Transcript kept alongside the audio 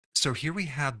So here we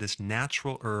have this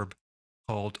natural herb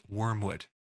called wormwood,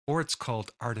 or it's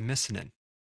called artemisinin.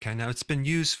 Okay, now it's been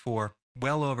used for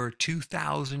well over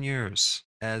 2,000 years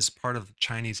as part of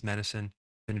Chinese medicine.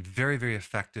 Been very, very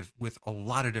effective with a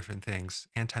lot of different things,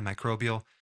 antimicrobial,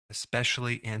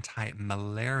 especially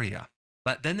anti-malaria.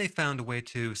 But then they found a way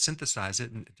to synthesize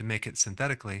it and to make it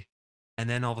synthetically. And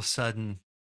then all of a sudden,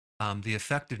 the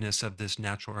effectiveness of this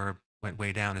natural herb went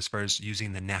way down as far as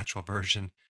using the natural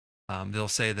version. They'll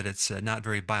say that it's not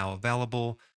very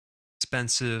bioavailable,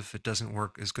 expensive, it doesn't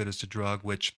work as good as the drug,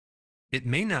 which it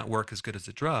may not work as good as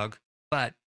the drug,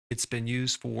 but it's been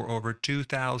used for over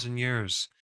 2,000 years.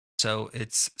 So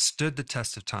it's stood the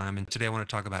test of time. And today I want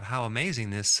to talk about how amazing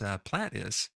this plant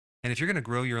is. And if you're going to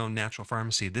grow your own natural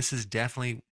pharmacy, this is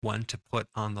definitely one to put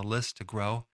on the list to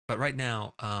grow. But right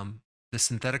now, the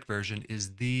synthetic version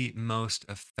is the most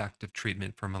effective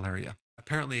treatment for malaria.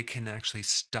 Apparently, it can actually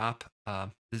stop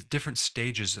the different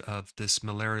stages of this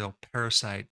malarial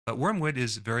parasite. But wormwood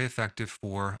is very effective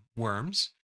for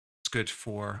worms. It's good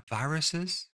for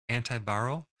viruses,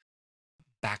 antiviral,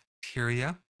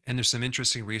 bacteria. And there's some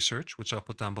interesting research, which I'll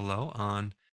put down below,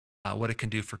 on what it can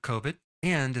do for COVID,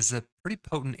 and is a pretty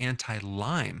potent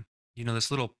anti-Lyme. You know,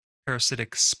 this little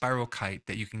parasitic spirochete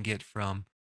that you can get from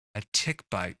a tick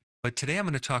bite. But today I'm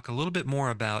going to talk a little bit more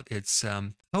about its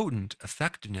potent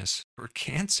effectiveness for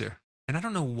cancer. And I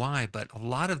don't know why, but a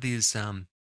lot of these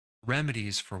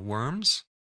remedies for worms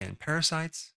and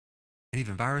parasites and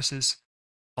even viruses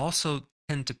also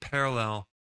tend to parallel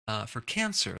for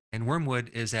cancer. And wormwood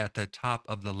is at the top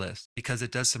of the list because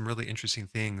it does some really interesting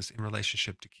things in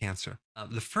relationship to cancer.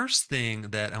 The first thing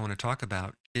that I want to talk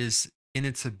about is in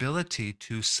its ability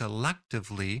to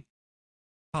selectively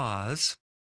cause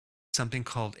something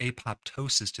called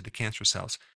apoptosis to the cancer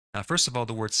cells. Now, first of all,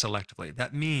 the word selectively,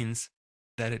 that means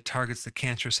that it targets the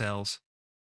cancer cells,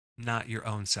 not your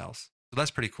own cells. So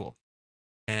that's pretty cool.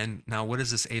 And now, what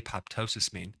does this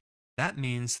apoptosis mean? That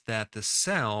means that the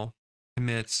cell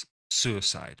commits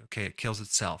suicide. Okay, it kills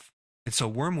itself. And so,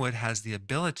 wormwood has the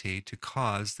ability to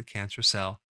cause the cancer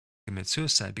cell to commit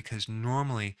suicide because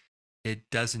normally it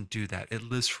doesn't do that. It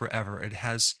lives forever, it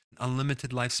has a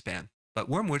limited lifespan. But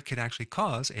wormwood can actually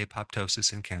cause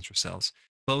apoptosis in cancer cells,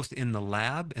 both in the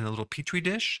lab, in a little petri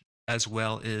dish, as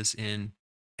well as in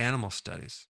animal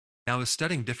studies. Now, I was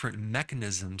studying different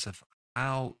mechanisms of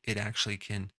how it actually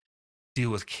can deal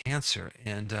with cancer,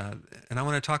 and I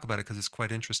want to talk about it because it's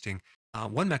quite interesting.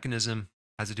 One mechanism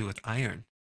has to do with iron.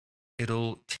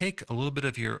 It'll take a little bit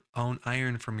of your own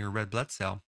iron from your red blood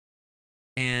cell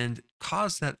and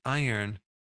cause that iron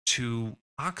to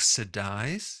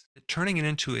oxidize, turning it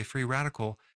into a free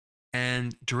radical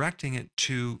and directing it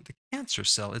to the cancer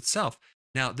cell itself.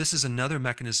 Now, this is another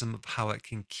mechanism of how it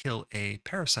can kill a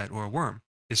parasite or a worm,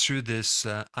 is through this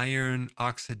iron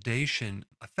oxidation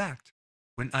effect.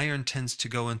 When iron tends to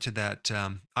go into that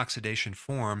oxidation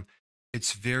form,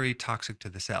 it's very toxic to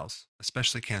the cells,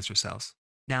 especially cancer cells.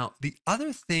 Now, the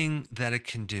other thing that it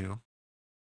can do,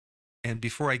 and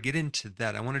before I get into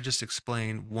that, I want to just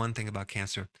explain one thing about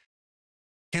cancer.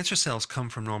 Cancer cells come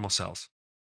from normal cells.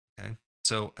 Okay.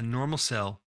 So a normal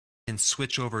cell can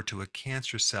switch over to a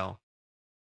cancer cell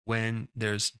when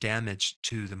there's damage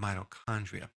to the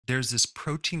mitochondria. There's this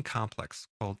protein complex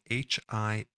called HIF.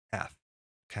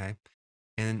 Okay.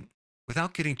 And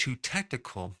without getting too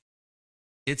technical,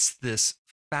 it's this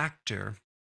factor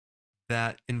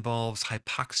that involves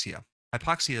hypoxia.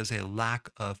 Hypoxia is a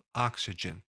lack of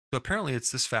oxygen. So apparently,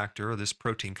 it's this factor or this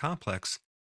protein complex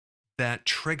that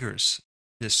triggers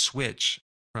this switch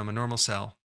from a normal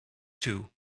cell to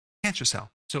cancer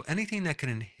cell. So anything that can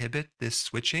inhibit this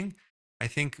switching, I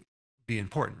think, be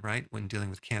important, right, when dealing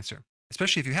with cancer.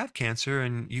 Especially if you have cancer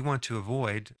and you want to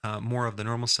avoid more of the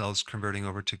normal cells converting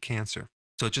over to cancer.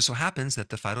 So it just so happens that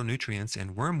the phytonutrients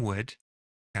in wormwood,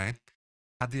 okay,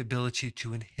 have the ability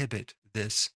to inhibit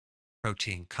this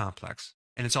protein complex.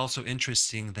 And it's also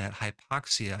interesting that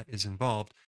hypoxia is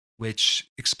involved, which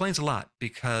explains a lot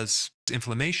because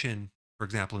inflammation, for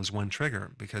example, is one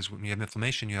trigger because when you have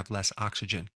inflammation, you have less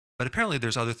oxygen. But apparently,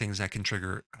 there's other things that can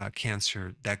trigger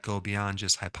cancer that go beyond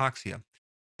just hypoxia.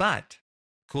 But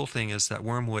the cool thing is that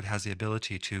wormwood has the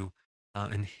ability to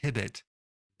inhibit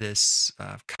this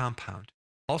compound.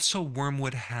 Also,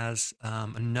 wormwood has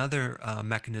another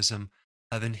mechanism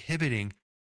of inhibiting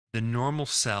the normal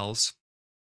cells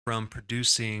from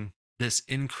producing this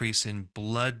increase in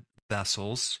blood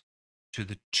vessels to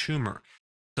the tumor.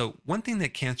 So, one thing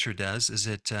that cancer does is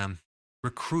it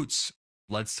recruits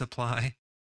blood supply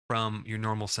from your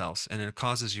normal cells, and it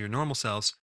causes your normal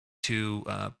cells to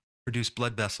produce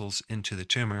blood vessels into the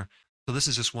tumor. So, this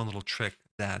is just one little trick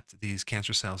that these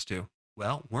cancer cells do.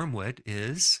 Well, wormwood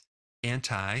is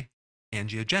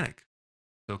anti-angiogenic,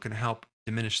 so it can help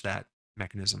diminish that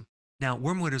mechanism. Now,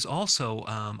 wormwood is also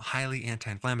highly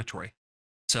anti-inflammatory.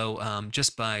 So,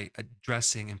 just by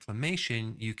addressing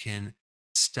inflammation, you can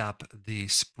stop the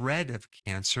spread of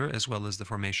cancer as well as the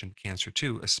formation of cancer,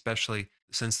 too, especially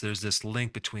since there's this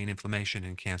link between inflammation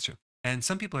and cancer. And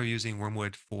some people are using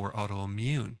wormwood for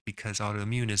autoimmune because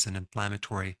autoimmune is an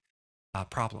inflammatory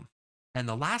problem. And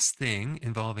the last thing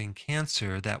involving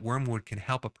cancer that wormwood can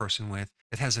help a person with,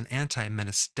 it has an anti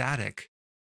metastatic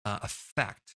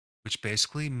effect, which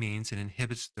basically means it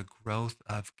inhibits the growth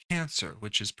of cancer,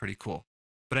 which is pretty cool.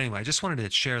 But anyway, I just wanted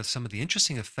to share some of the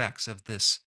interesting effects of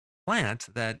this plant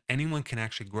that anyone can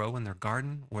actually grow in their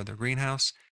garden or their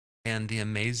greenhouse and the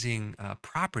amazing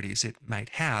properties it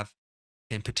might have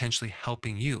in potentially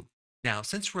helping you. Now,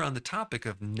 since we're on the topic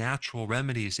of natural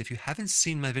remedies, if you haven't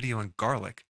seen my video on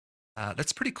garlic,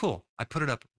 that's pretty cool. I put it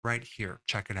up right here.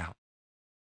 Check it out.